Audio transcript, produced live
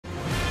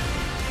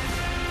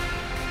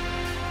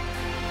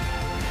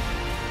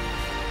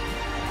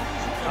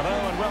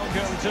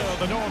welcome to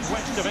the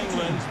northwest of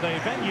England. The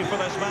venue for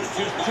this match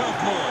is Turf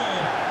Moor.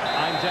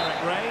 I'm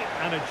Derek Ray,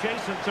 and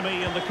adjacent to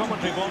me in the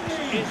commentary box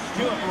is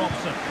Stuart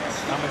Robson.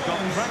 And we've got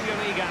Premier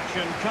League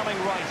action coming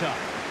right up.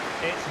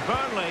 It's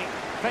Burnley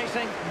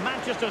facing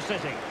Manchester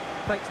City.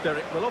 Thanks,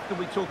 Derek. Well, often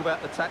we talk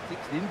about the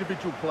tactics, the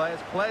individual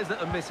players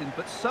that are missing,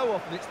 but so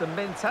often it's the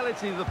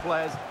mentality of the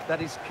players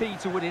that is key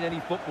to winning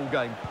any football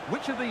game.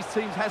 Which of these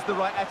teams has the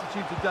right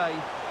attitude today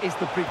is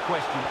the big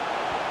question.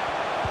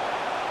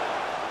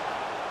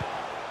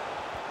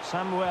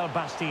 Samuel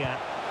Bastia.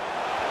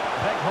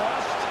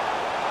 Weghorst.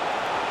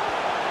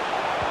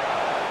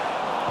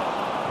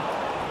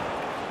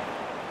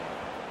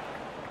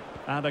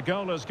 And a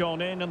goal has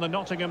gone in the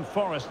Nottingham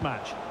Forest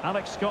match.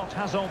 Alex Scott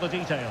has all the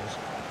details.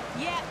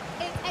 Yeah,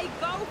 it's a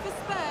goal for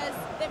Spurs.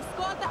 They've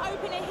scored the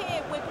opener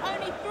here with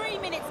only 3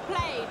 minutes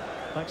played.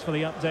 Thanks for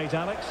the update,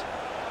 Alex.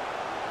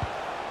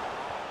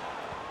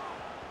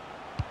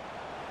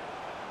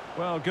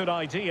 Well, good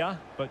idea,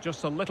 but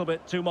just a little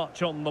bit too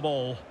much on the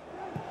ball.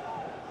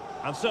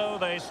 And so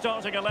the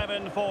starting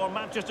 11 for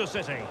Manchester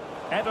City.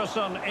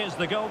 Ederson is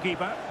the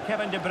goalkeeper.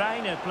 Kevin De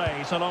Bruyne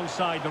plays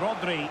alongside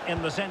Rodri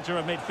in the centre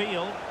of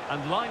midfield.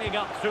 And lining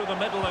up through the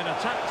middle in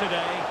attack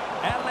today,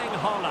 Erling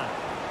Haaland.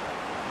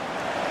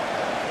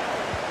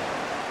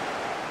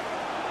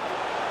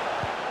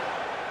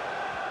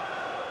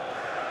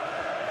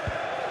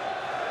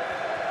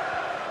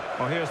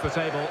 Well, here's the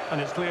table, and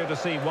it's clear to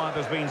see why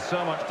there's been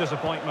so much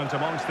disappointment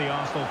amongst the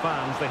Arsenal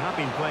fans. They have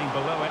been playing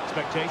below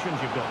expectations,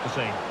 you've got to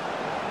see.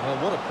 Well,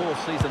 what a poor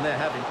season they're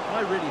having. I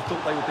really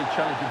thought they would be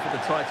challenging for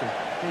the title.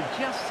 There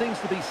just seems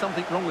to be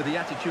something wrong with the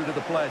attitude of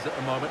the players at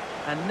the moment,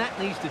 and that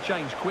needs to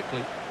change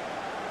quickly.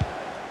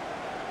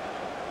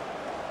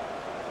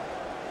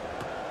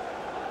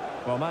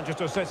 Well,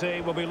 Manchester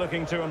City will be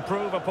looking to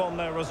improve upon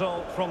their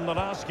result from the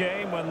last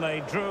game when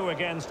they drew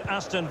against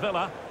Aston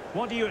Villa.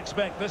 What do you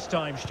expect this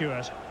time,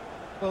 Stuart?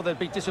 Well, they'd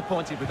be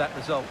disappointed with that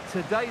result.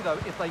 Today, though,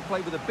 if they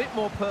play with a bit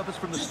more purpose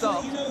from the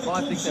start,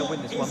 I think they'll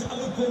win this one.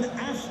 Open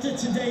after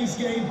today's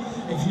game.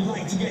 If you'd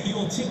like to get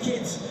your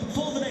tickets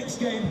for the next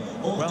game,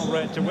 or well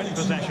read to win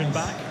possession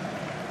back.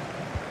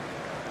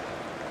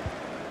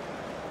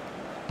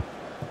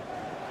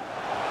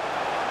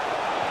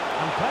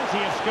 And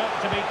plenty of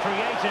scope to be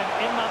created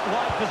in that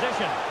wide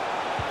position.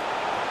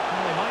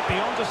 Well, they might be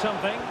onto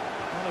something.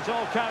 Well, it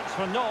all counts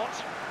for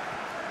naught.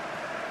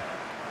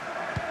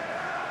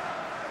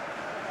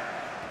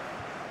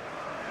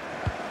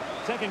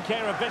 Taking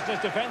care of business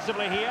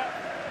defensively here.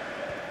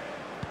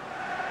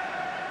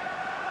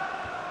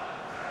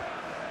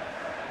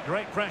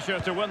 Great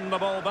pressure to win the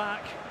ball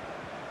back.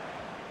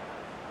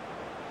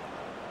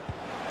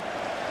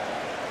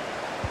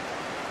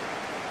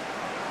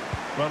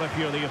 Well, if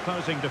you're the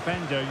opposing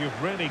defender,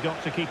 you've really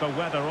got to keep a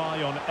weather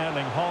eye on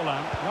Erling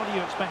Haaland. What are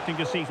you expecting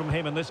to see from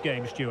him in this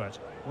game, Stuart?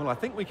 Well, I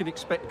think we can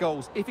expect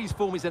goals if his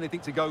form is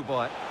anything to go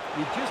by.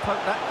 We just hope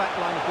that back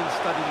line has been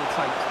studying the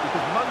tapes,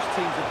 because most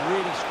teams have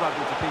really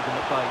struggled to keep him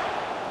at bay.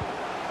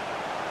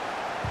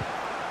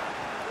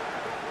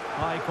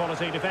 High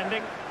quality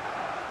defending.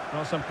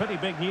 Well, some pretty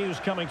big news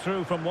coming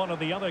through from one of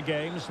the other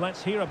games.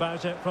 Let's hear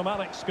about it from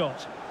Alex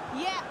Scott.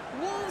 Yeah,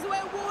 Wolves were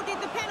awarded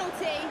the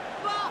penalty,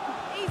 but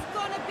he's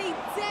going to be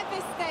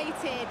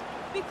devastated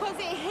because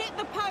it hit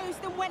the post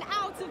and went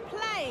out of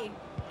play.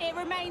 It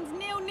remains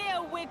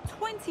 0-0 with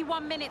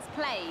 21 minutes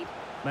played.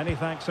 Many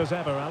thanks as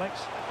ever,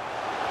 Alex.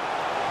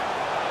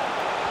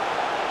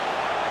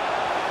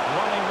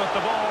 Running with the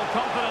ball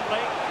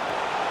confidently.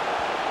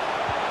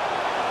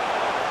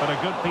 But a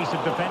good piece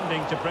of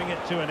defending to bring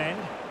it to an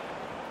end.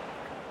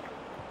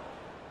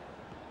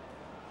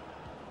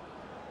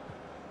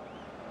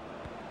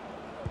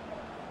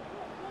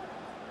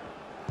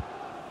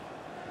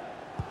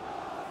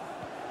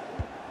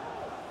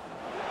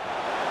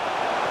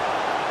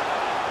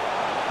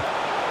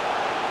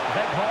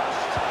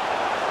 Weghorst.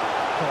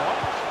 Caught.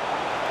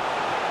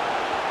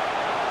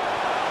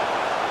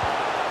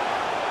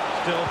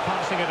 Still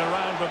passing it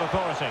around with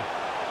authority.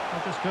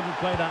 I just couldn't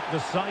play that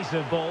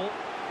decisive ball.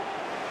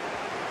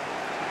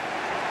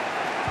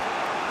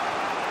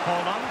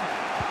 Haaland.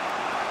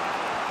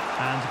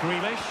 And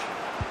Grealish.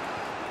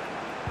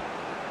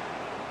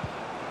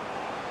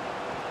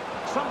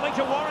 Something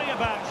to worry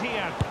about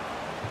here.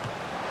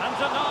 And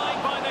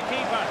denied by the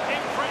keeper.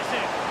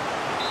 Impressive.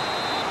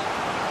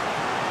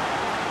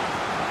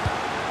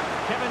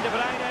 Kevin De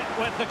Bruyne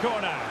with the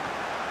corner.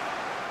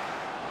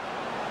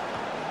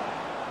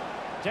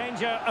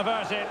 Danger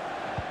averted.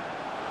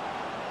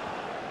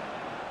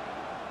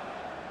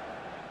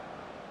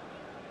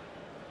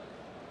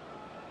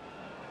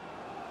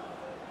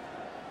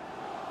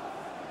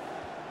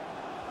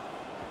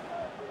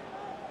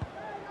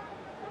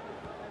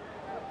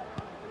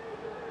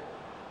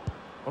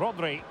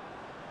 Rodri.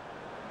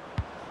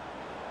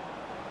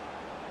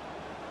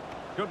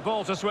 Good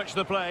ball to switch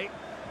the play.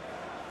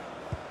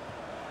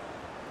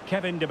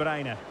 Kevin De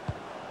Bruyne.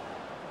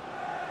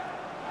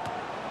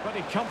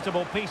 Pretty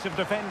comfortable piece of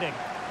defending.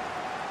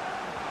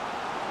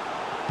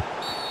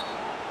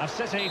 A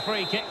City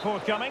free kick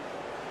forthcoming.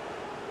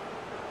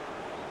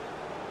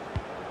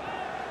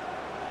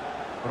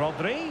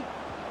 Rodri.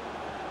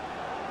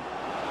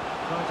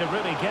 Trying to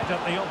really get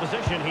at the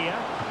opposition here.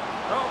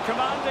 Oh,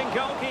 commanding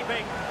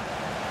goalkeeping.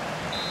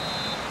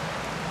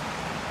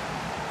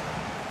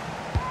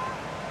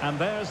 And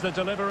there's the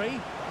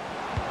delivery.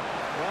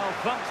 Well,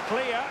 thumped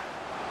clear.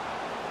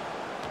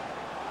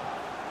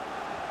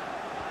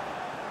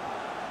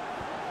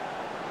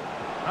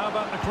 How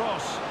about the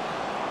cross?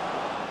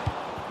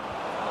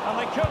 And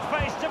they could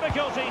face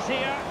difficulties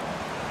here.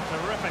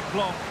 Terrific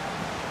block.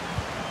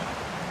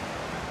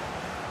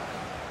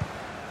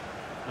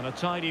 And a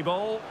tidy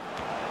ball.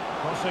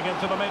 Crossing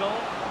into the middle.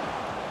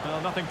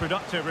 Well, nothing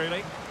productive,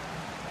 really.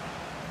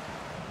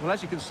 Well,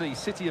 as you can see,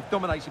 City have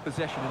dominated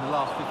possession in the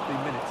last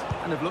 15 minutes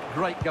and have looked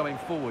great going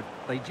forward.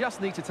 They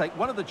just need to take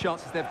one of the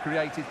chances they've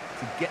created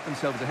to get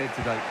themselves ahead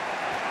today.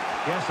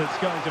 Yes, it's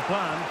going to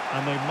plan,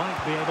 and they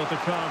might be able to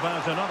carve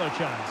out another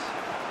chance.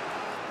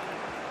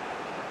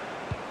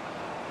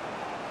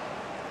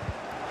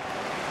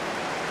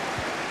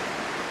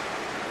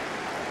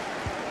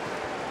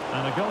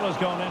 And a goal has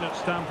gone in at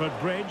Stamford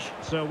Bridge,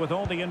 so with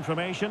all the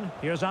information,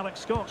 here's Alex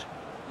Scott.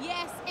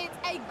 Yes, it's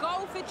a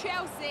goal for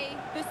Chelsea.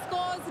 The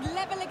score's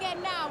level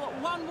again now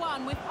at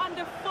 1-1 with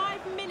under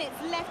 5 minutes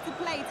left to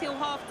play till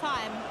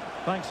half-time.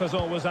 Thanks as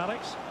always,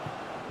 Alex.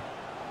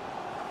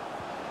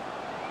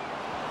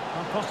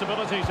 And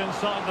possibilities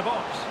inside the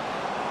box.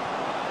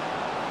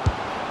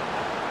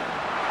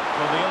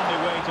 Well, the only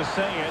way to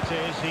say it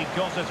is he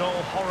got it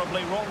all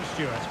horribly wrong,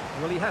 Stuart.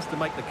 Well, he has to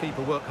make the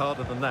keeper work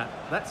harder than that.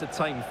 That's a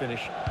tame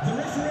finish. The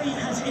referee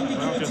has indicated...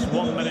 Well, just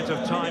 1 minute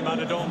of time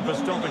added on for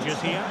stoppages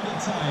here.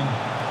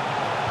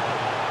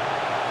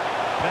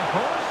 Their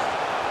course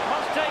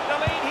must take the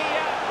lead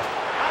here.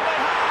 And they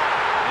have.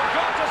 You've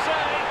got to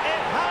say,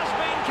 it has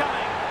been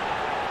coming.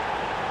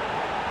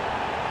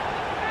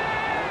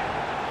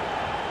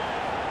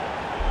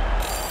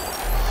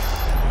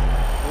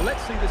 Well,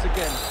 let's see this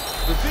again.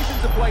 The vision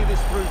to play this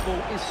through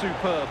ball is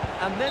superb.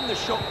 And then the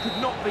shot could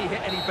not be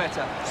hit any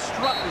better.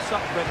 Struck this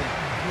up ready.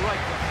 Great.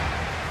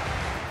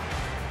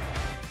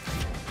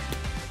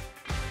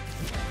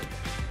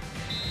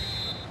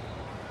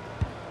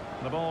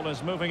 The ball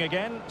is moving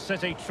again.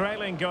 City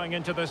trailing going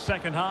into the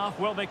second half.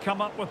 Will they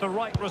come up with the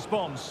right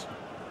response?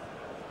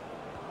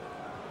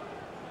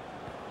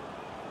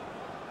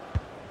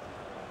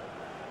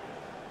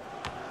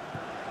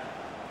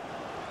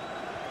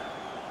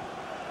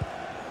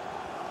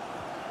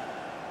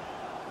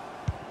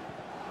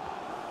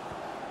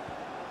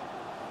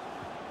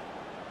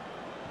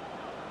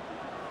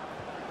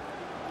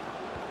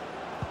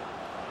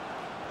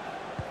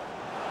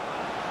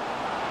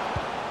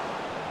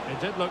 It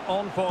did look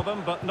on for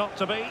them, but not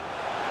to be. Breaking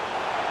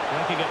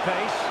at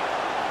pace.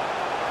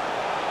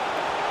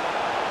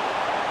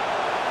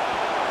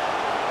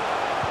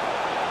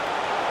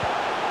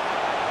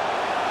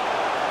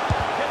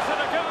 Gives it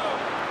a go.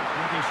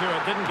 Making sure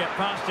it didn't get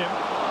past him.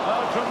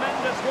 Oh,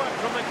 tremendous work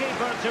from the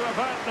keeper to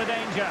avert the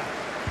danger.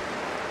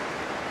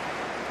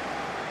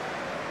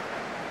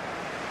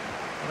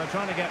 Well, they're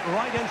trying to get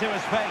right into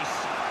his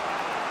face.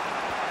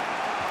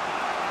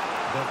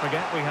 Don't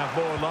forget, we have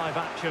more live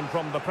action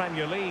from the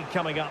Premier League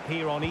coming up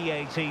here on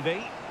EA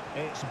TV.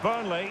 It's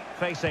Burnley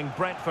facing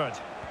Brentford.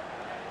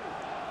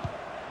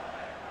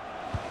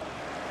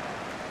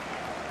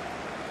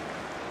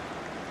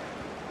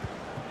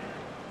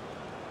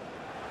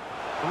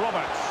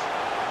 Roberts.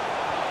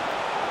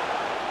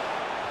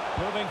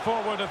 Moving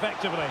forward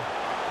effectively.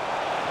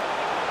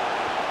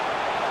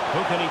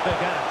 Who can he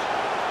pick out?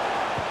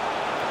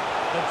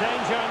 The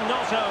danger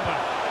not over.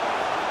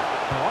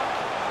 What?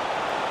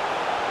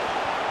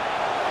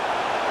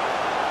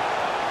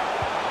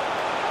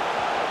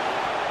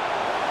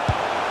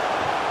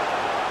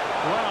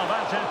 Well,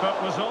 that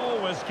effort was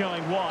always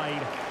going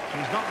wide.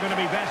 He's not going to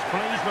be best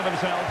pleased with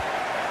himself.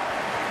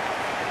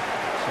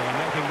 So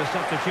making the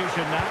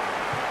substitution now.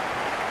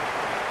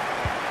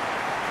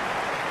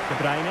 De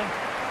Bruyne.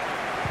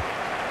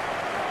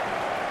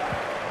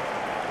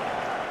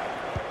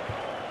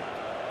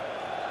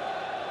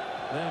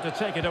 There to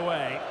take it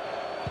away.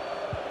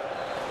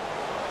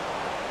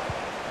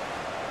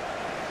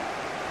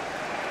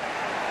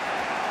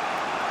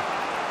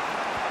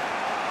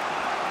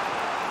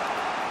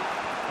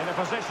 In a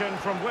position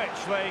from which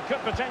they could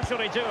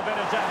potentially do a bit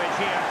of damage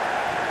here.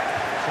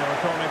 So a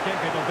corner kick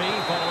it'll be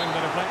following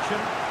the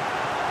deflection.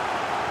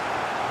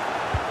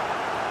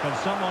 Can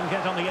someone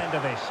get on the end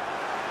of this?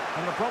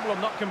 And the problem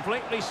not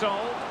completely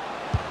solved.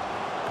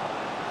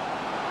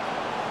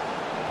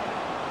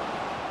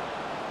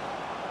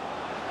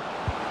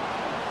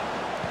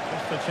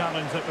 Just the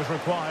challenge that was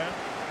required.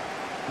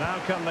 Now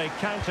can they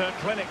counter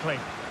clinically?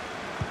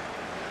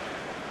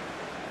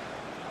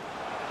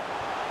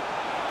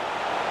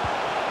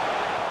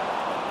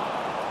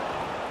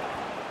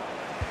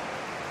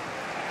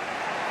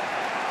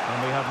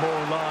 And we have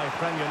more live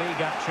Premier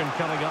League action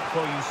coming up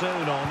for you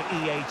soon on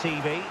EA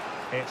TV.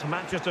 It's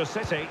Manchester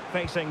City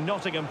facing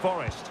Nottingham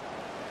Forest.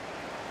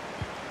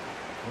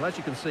 Well, as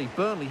you can see,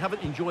 Burnley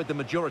haven't enjoyed the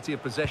majority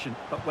of possession,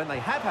 but when they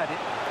have had it,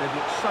 they've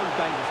looked so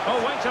dangerous.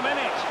 Oh, wait a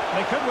minute.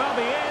 They could well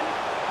be in.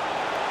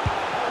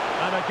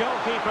 And a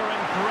goalkeeper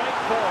in great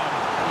form.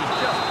 And he's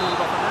just pulled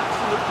off an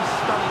absolutely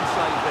stunning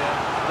save there.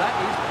 That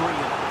is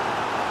brilliant.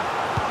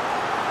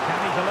 Can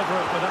he deliver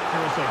it with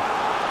accuracy?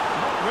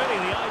 Not really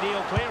the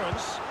ideal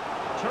clearance.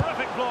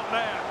 Terrific block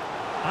there.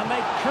 And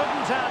they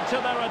couldn't add to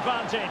their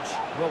advantage.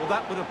 Well,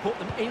 that would have put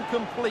them in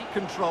complete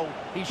control.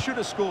 He should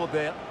have scored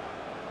there.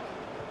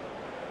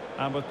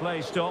 And with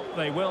play stopped,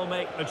 they will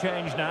make the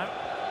change now.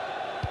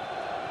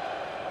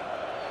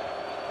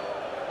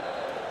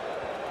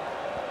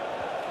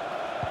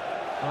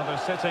 Well,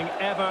 they're sitting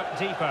ever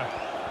deeper.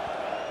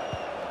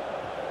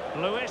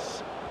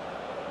 Lewis.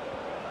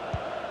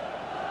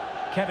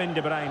 Kevin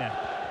De Bruyne.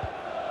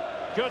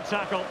 Good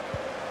tackle.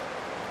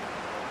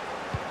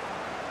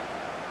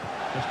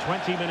 There's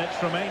 20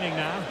 minutes remaining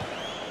now.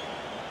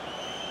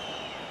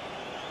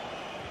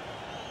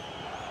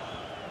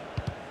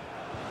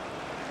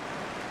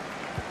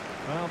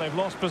 Well, they've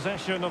lost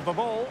possession of the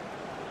ball.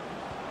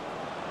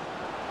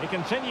 He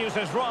continues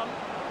his run.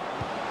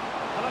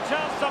 And a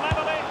chance to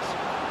level it.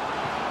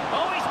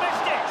 Oh, he's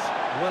missed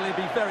it! Well,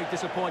 he'll be very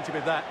disappointed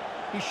with that.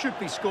 He should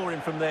be scoring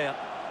from there.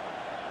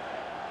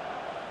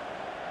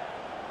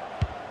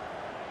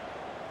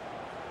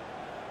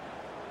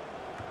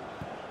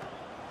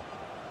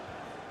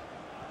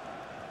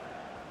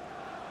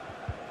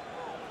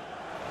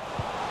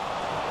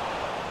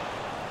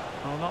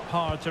 Well, not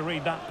hard to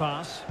read that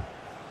pass.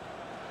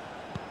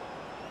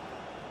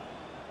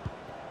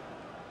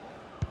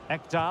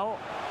 Ekdal.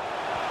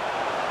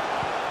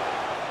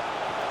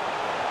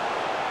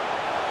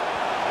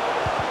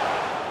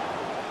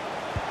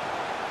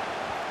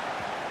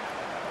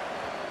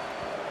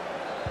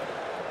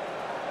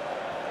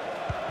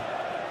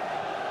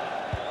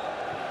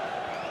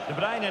 De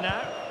Bruyne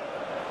now.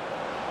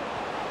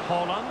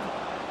 Haaland.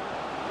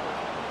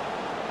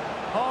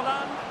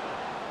 Haaland.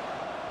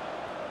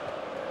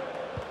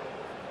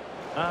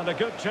 And a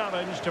good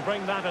challenge to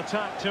bring that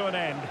attack to an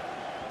end.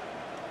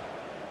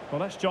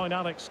 Well, let's join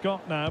Alex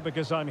Scott now,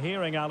 because I'm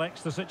hearing,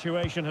 Alex, the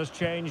situation has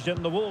changed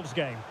in the Wolves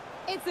game.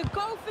 It's a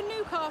goal for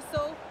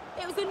Newcastle.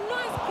 It was a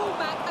nice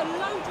pullback, a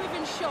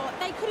low-driven shot.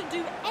 They couldn't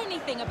do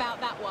anything about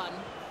that one.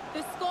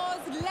 The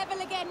score's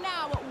level again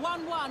now at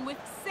 1-1 with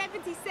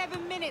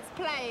 77 minutes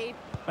played.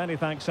 Many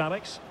thanks,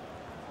 Alex.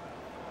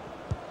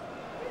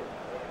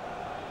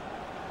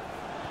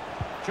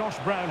 Josh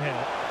Brownhill.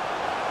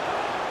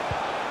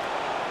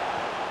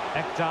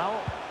 Ekdal.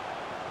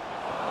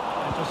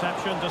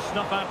 Interception to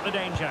snuff out the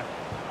danger.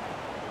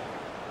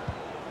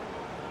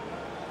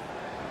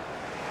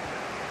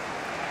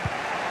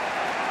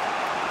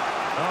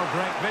 Oh,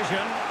 great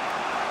vision.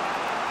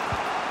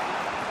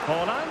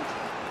 Haaland.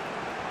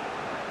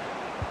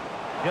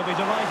 He'll be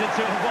delighted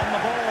to have won the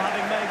ball,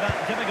 having made that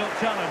difficult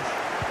challenge.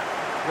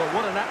 Well,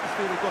 what an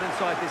atmosphere we've got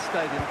inside this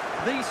stadium.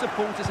 These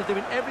supporters are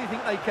doing everything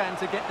they can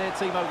to get their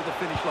team over the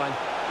finish line.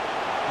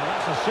 Well,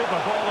 that's a super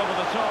ball over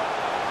the top.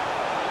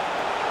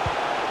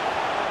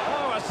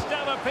 Oh, a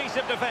stellar piece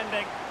of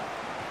defending.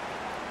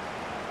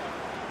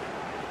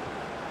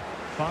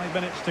 5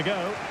 minutes to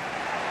go.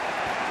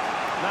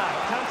 Now,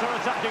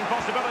 counter-attacking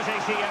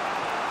possibilities here.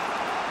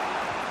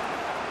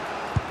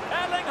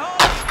 Erling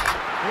Haaland!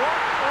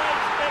 What great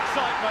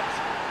excitement!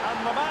 And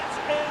the match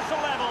is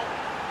level.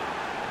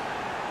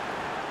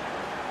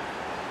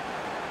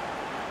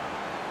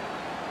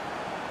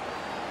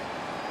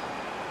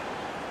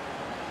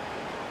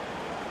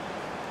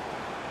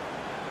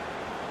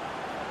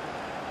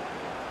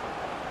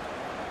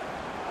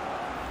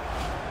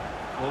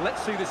 Well,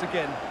 let's see this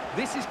again.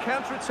 This is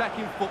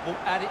counter-attacking football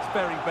at its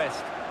very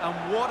best.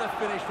 And what a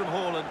finish from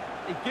Haaland.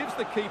 It gives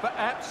the keeper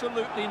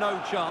absolutely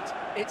no chance.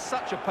 It's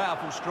such a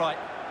powerful strike.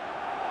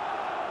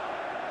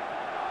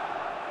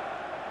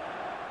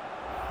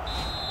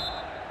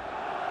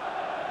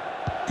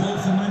 Goal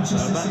for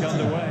Manchester Back City.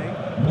 underway.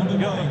 Number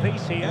Goal 9,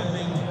 apiece here.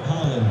 Erling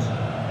Haaland.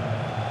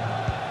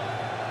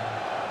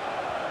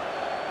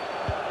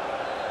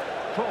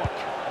 Cork.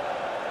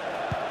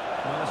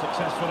 Well, a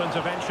successful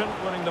intervention,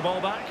 winning the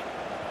ball back.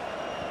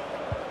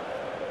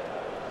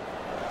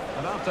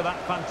 And after that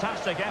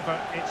fantastic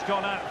effort, it's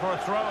gone out for a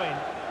throw-in.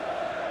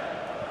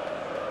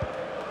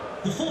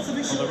 The fourth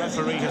official. Well, the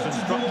referee has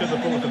instructed the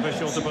fourth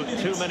official to put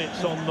 2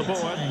 minutes on the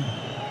board.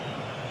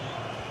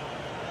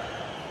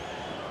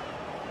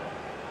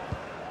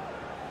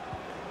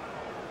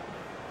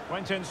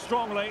 Went in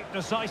strongly,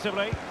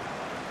 decisively.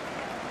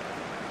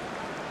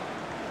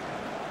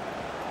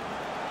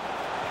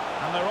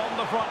 And they're on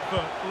the front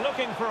foot,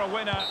 looking for a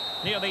winner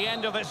near the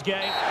end of this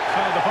game.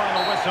 So the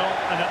final whistle,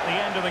 and at the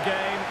end of the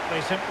game,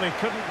 they simply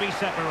couldn't be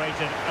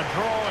separated. A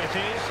draw it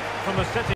is from the City.